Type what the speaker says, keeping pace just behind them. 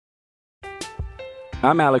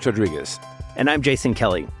I'm Alex Rodriguez. And I'm Jason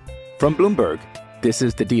Kelly. From Bloomberg, this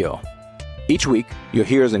is The Deal. Each week, you'll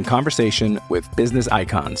hear us in conversation with business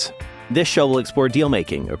icons. This show will explore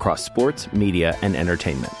deal-making across sports, media, and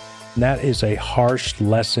entertainment. That is a harsh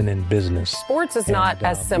lesson in business. Sports is not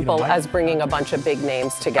as simple as bringing a bunch of big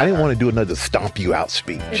names together. I didn't want to do another stomp you out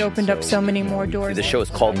speech. It opened up so many more doors. The show is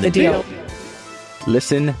called The Deal.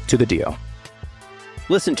 Listen to The Deal.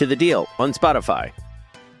 Listen to The Deal on Spotify.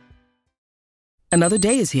 Another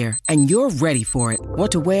day is here, and you're ready for it.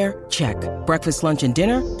 What to wear? Check. Breakfast, lunch, and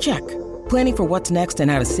dinner? Check. Planning for what's next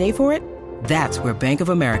and how to save for it? That's where Bank of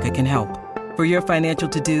America can help. For your financial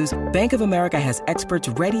to-dos, Bank of America has experts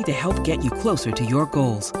ready to help get you closer to your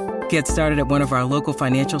goals. Get started at one of our local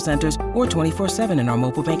financial centers or 24/7 in our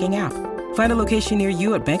mobile banking app. Find a location near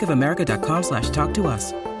you at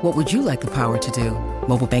bankofamerica.com/talktous. What would you like the power to do?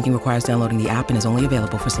 Mobile banking requires downloading the app and is only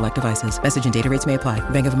available for select devices. Message and data rates may apply.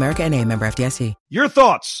 Bank of America N.A., member FDIC. Your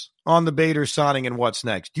thoughts on the Bader signing and what's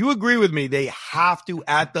next? Do you agree with me? They have to,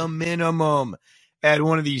 at the minimum, add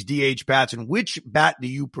one of these DH bats. And which bat do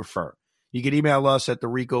you prefer? You can email us at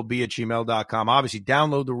thericob@gmail.com. Obviously,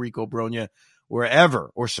 download the Rico Brogna wherever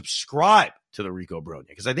or subscribe to the Rico Brogna.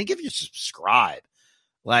 Because I think if you subscribe,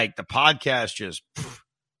 like the podcast just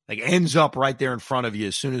ends up right there in front of you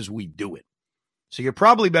as soon as we do it. So you're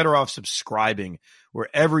probably better off subscribing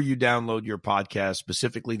wherever you download your podcast,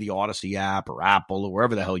 specifically the Odyssey app or Apple or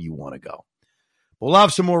wherever the hell you want to go. We'll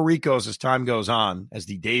have some more Ricos as time goes on, as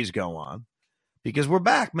the days go on. Because we're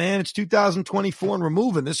back, man. It's 2024 and we're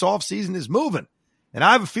moving. This offseason is moving. And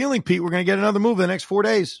I have a feeling, Pete, we're going to get another move in the next 4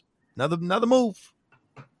 days. Another move.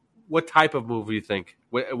 What type of move do you think?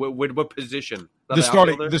 What position? The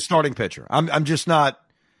starting pitcher. I'm just not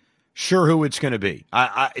sure who it's going to be.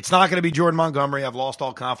 It's not going to be Jordan Montgomery. I've lost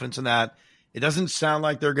all confidence in that. It doesn't sound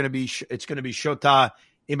like they're going to be. It's going to be Shota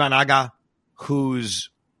Imanaga, whose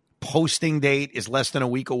posting date is less than a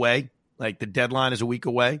week away. Like the deadline is a week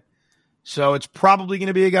away. So it's probably going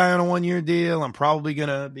to be a guy on a one-year deal. I'm probably going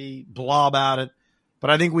to be blah about it. But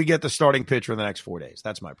I think we get the starting pitcher in the next 4 days.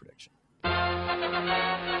 That's my prediction.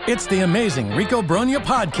 It's the Amazing Rico Brogna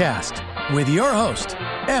podcast with your host,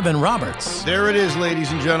 Evan Roberts. There it is,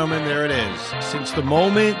 ladies and gentlemen. There it is. Since the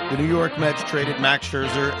moment the New York Mets traded Max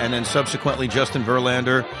Scherzer and then subsequently Justin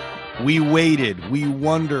Verlander, we waited, we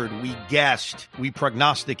wondered, we guessed, we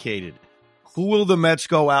prognosticated. Who will the Mets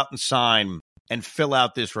go out and sign and fill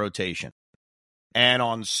out this rotation? And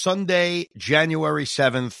on Sunday, January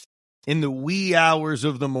 7th, in the wee hours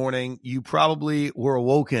of the morning, you probably were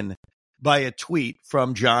awoken by a tweet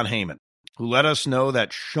from John Heyman, who let us know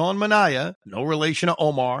that Sean Manaea, no relation to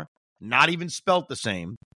Omar, not even spelt the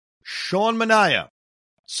same, Sean Manaea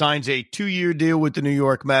signs a 2-year deal with the New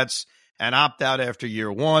York Mets and opt out after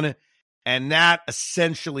year one. And that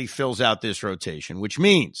essentially fills out this rotation, which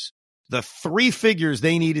means the 3 figures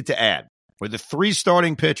they needed to add were the 3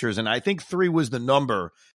 starting pitchers. And I think 3 was the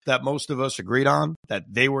number that most of us agreed on, that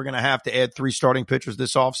they were going to have to add 3 starting pitchers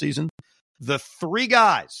this offseason. The 3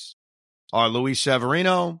 guys are Luis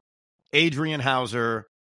Severino, Adrian Hauser,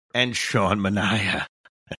 and Sean Manaea.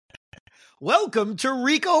 Welcome to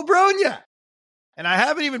Rico Brogna. And I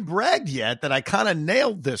haven't even bragged yet that I kind of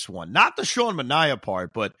nailed this one. Not the Sean Manaea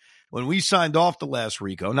part, but when we signed off the last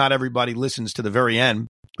Rico, not everybody listens to the very end.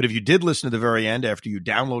 But if you did listen to the very end after you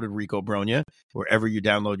downloaded Rico Brogna, wherever you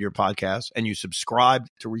download your podcast, and you subscribed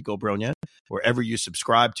to Rico Brogna, wherever you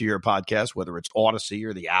subscribe to your podcast, whether it's Odyssey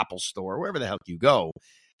or the Apple Store, wherever the hell you go,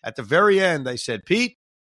 at the very end, they said, Pete,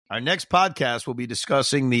 our next podcast will be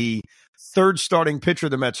discussing the 3rd starting pitcher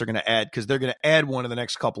the Mets are going to add because they're going to add one in the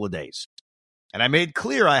next couple of days. And I made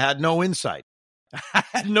clear I had no insight. I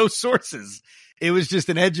had no sources. It was just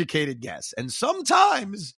an educated guess. And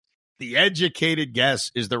sometimes the educated guess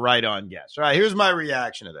is the right-on guess. All right, here's my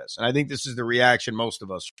reaction to this. And I think this is the reaction most of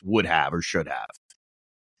us would have or should have.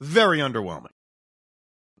 Very underwhelming.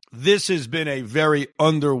 This has been a very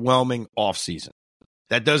underwhelming offseason.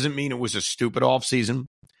 That doesn't mean it was a stupid offseason.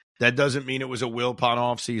 That doesn't mean it was a Wilpon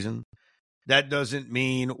offseason. That doesn't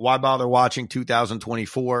mean why bother watching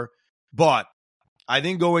 2024. But I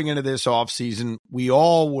think going into this offseason, we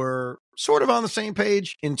all were sort of on the same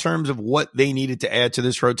page in terms of what they needed to add to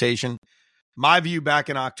this rotation. My view back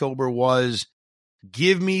in October was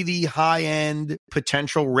give me the high-end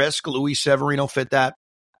potential risk. Luis Severino fit that.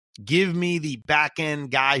 Give me the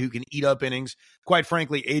back-end guy who can eat up innings. Quite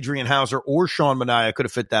frankly, Adrian Hauser or Sean Manaea could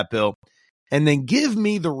have fit that bill. And then give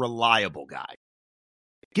me the reliable guy.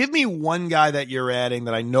 Give me one guy that you're adding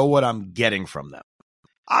that I know what I'm getting from them.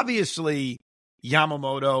 Obviously,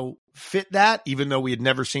 Yamamoto fit that, even though we had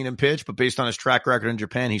never seen him pitch. But based on his track record in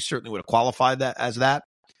Japan, he certainly would have qualified that as that.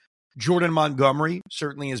 Jordan Montgomery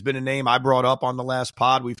certainly has been a name I brought up on the last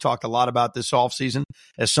pod. We've talked a lot about this offseason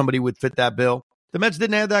as somebody would fit that bill. The Mets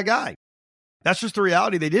didn't have that guy. That's just the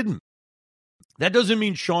reality. They didn't. That doesn't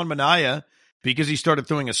mean Sean Manaea, because he started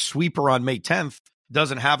throwing a sweeper on May 10th,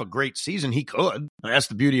 doesn't have a great season. He could. That's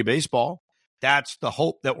the beauty of baseball. That's the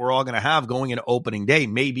hope that we're all going to have going into opening day.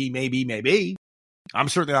 Maybe. I'm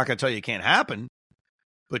certainly not going to tell you it can't happen.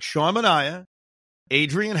 But Sean Manaea,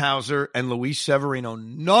 Adrian Houser, and Luis Severino,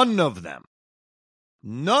 none of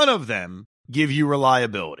them give you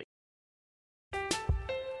reliability.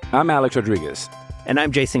 I'm Alex Rodriguez. And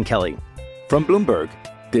I'm Jason Kelly. From Bloomberg,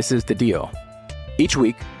 this is The Deal. Each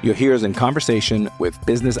week, you'll hear us in conversation with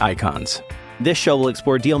business icons. This show will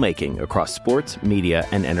explore deal-making across sports, media,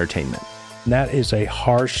 and entertainment. That is a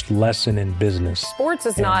harsh lesson in business. Sports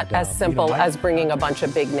is not as simple as bringing a bunch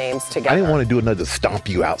of big names together. I didn't want to do another stomp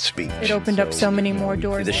you out speech. It opened up so many more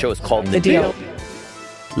doors. The show is called The Deal.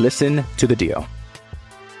 Listen to The Deal.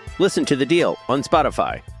 Listen to The Deal on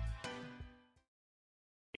Spotify.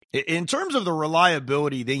 In terms of the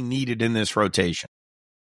reliability they needed in this rotation.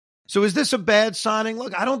 So is this a bad signing?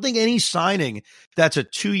 Look, I don't think any signing that's a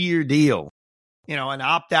 2-year deal, an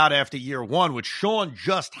opt-out after year one, which Sean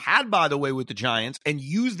just had, by the way, with the Giants, and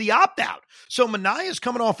used the opt-out. So Manaea's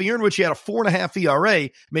coming off a year in which he had a 4.5 ERA,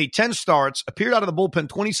 made 10 starts, appeared out of the bullpen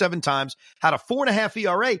 27 times, had a 4.5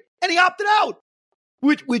 ERA, and he opted out,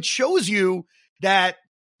 which shows you that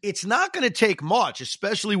it's not going to take much,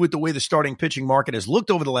 especially with the way the starting pitching market has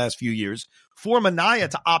looked over the last few years, for Manaea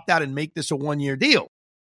to opt out and make this a 1-year deal.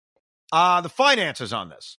 The finances on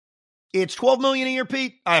this. It's $12 million a year,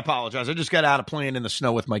 Pete. I apologize. I just got out of playing in the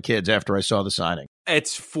snow with my kids after I saw the signing.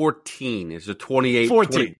 It's 14. It's a 28.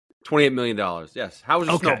 14. $28 million. Yes. How was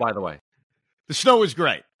the snow, by the way? The snow was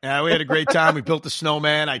great. We had a great time. We built the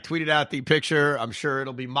snowman. I tweeted out the picture. I'm sure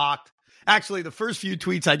it'll be mocked. Actually, the first few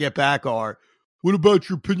tweets I get back are, "What about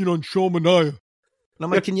your opinion on Sean Manaea?" And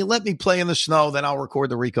I'm like, "Can you let me play in the snow? Then I'll record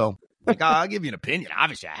the Rico." Like, I'll give you an opinion.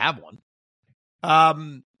 Obviously, I have one.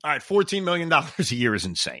 All right, $14 million a year is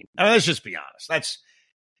insane. Let's just be honest.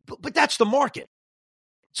 But that's the market.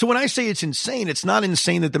 So when I say it's insane, it's not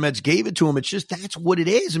insane that the Mets gave it to him. It's just that's what it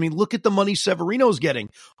is. I mean, look at the money Severino's getting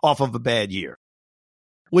off of a bad year.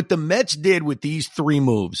 What the Mets did with these 3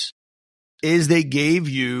 moves is they gave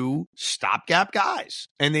you stopgap guys,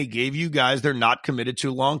 and they gave you guys they're not committed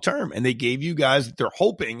to long term, and they gave you guys that they're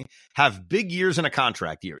hoping have big years in a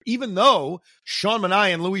contract year, even though Sean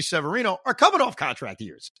Manaea and Luis Severino are coming off contract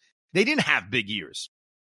years. They didn't have big years.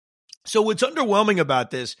 So what's underwhelming about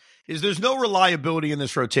this is there's no reliability in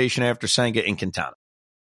this rotation after Senga and Quintana.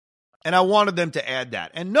 And I wanted them to add that.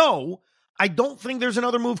 And no, I don't think there's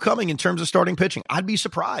another move coming in terms of starting pitching. I'd be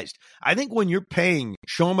surprised. I think when you're paying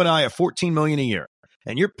Sean Manaea $14 million a year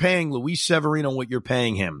and you're paying Luis Severino what you're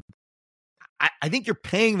paying him, I think you're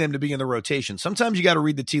paying them to be in the rotation. Sometimes you got to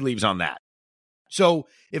read the tea leaves on that. So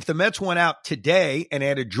if the Mets went out today and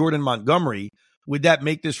added Jordan Montgomery, would that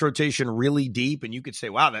make this rotation really deep? And you could say,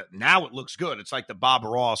 wow, now it looks good. It's like the Bob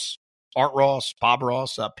Ross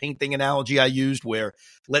painting analogy I used, where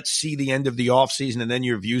let's see the end of the offseason and then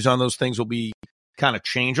your views on those things will be kind of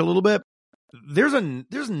change a little bit.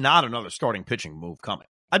 There's not another starting pitching move coming.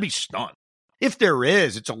 I'd be stunned. If there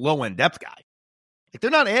is, it's a low-end depth guy. Like,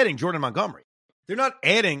 they're not adding Jordan Montgomery. They're not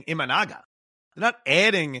adding Imanaga. They're not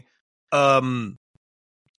adding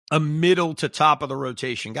a middle to top of the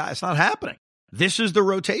rotation guy. It's not happening. This is the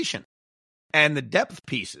rotation. And the depth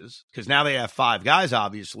pieces, because now they have 5 guys,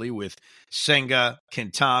 obviously, with Senga,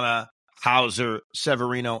 Quintana, Houser,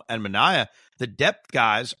 Severino, and Manaea. The depth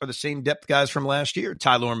guys are the same depth guys from last year.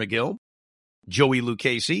 Tyler McGill, Joey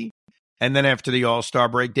Lucchesi, and then after the All-Star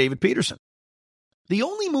break, David Peterson. The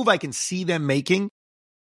only move I can see them making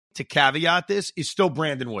to caveat this is still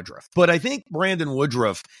Brandon Woodruff. But I think Brandon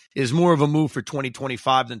Woodruff is more of a move for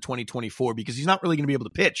 2025 than 2024 because he's not really going to be able to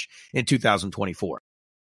pitch in 2024.